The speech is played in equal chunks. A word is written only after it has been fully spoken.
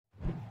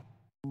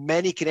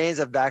many Canadians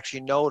have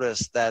actually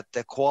noticed that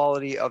the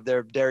quality of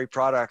their dairy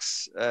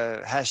products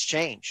has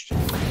changed.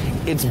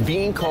 It's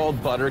being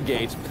called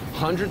Buttergate.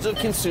 Hundreds of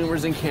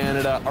consumers in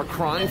Canada are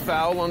crying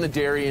foul on the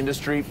dairy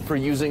industry for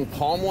using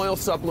palm oil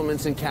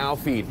supplements in cow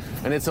feed,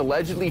 and it's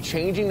allegedly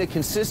changing the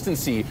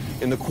consistency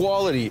and the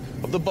quality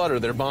of the butter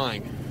they're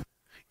buying.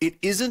 It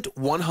isn't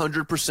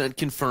 100%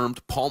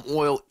 confirmed palm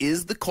oil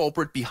is the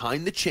culprit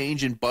behind the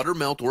change in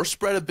buttermelt or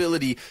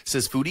spreadability,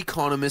 says food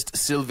economist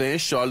Sylvain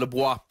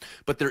Charlebois.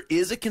 But there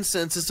is a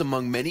consensus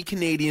among many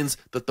Canadians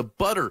that the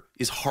butter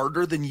is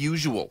harder than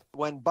usual.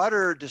 When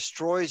butter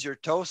destroys your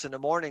toast in the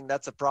morning,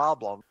 that's a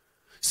problem.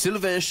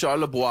 Sylvain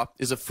Charlebois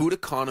is a food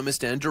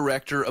economist and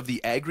director of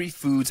the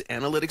Agri-Foods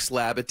Analytics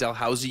Lab at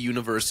Dalhousie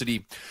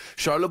University.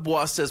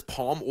 Charlebois says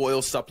palm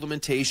oil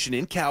supplementation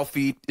in cow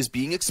feed is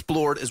being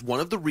explored as one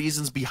of the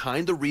reasons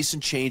behind the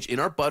recent change in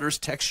our butter's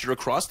texture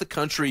across the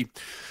country.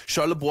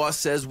 Charlebois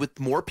says with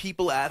more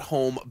people at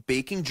home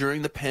baking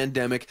during the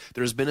pandemic,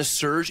 there has been a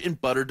surge in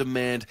butter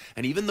demand.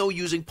 And even though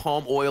using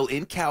palm oil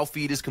in cow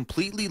feed is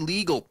completely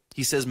legal,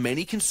 he says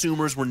many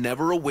consumers were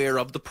never aware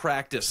of the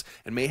practice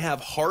and may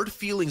have hard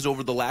feelings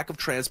over the lack of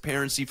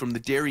transparency from the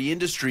dairy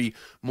industry,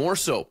 more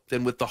so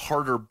than with the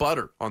harder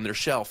butter on their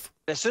shelf.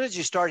 As soon as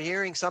you start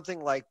hearing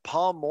something like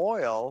palm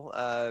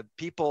oil,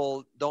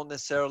 people don't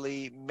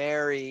necessarily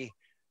marry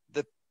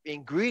the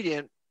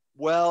ingredient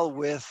well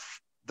with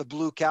the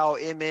blue cow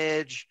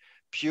image,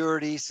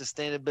 purity,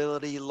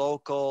 sustainability,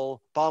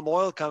 local. Palm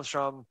oil comes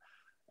from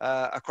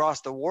across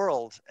the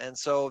world. And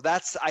so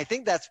I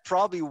think that's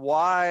probably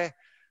why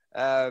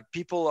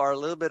people are a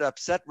little bit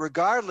upset,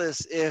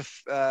 regardless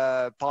if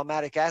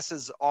palmatic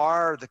acids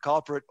are the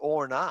culprit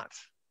or not.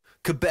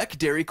 Quebec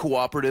dairy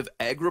cooperative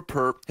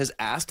AgriPur has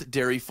asked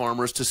dairy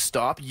farmers to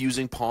stop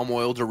using palm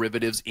oil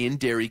derivatives in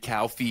dairy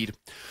cow feed.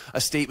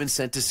 A statement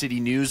sent to City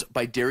News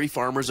by Dairy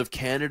Farmers of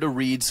Canada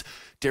reads,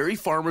 "Dairy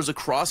farmers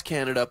across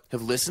Canada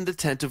have listened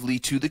attentively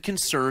to the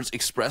concerns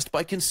expressed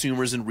by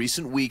consumers in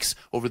recent weeks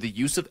over the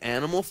use of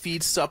animal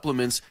feed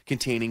supplements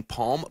containing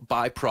palm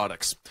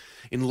byproducts.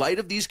 In light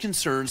of these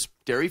concerns,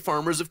 Dairy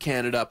Farmers of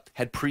Canada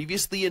had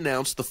previously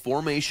announced the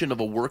formation of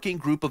a working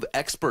group of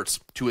experts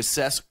to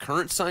assess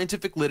current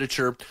scientific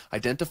literature,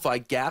 identify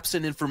gaps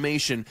in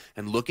information,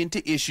 and look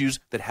into issues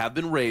that have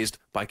been raised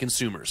by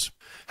consumers."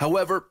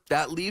 However,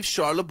 that leaves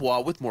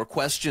Charlebois with more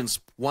questions.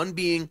 One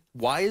being,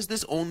 why is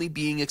this only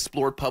being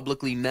explored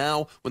publicly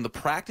now when the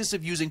practice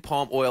of using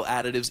palm oil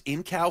additives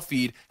in cow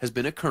feed has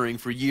been occurring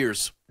for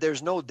years?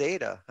 There's no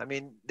data. I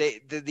mean,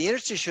 the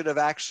industry should have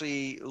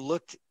actually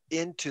looked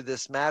into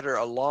this matter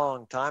a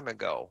long time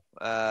ago,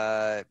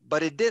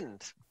 but it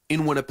didn't.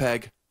 In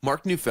Winnipeg,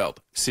 Mark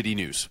Neufeld, City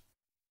News.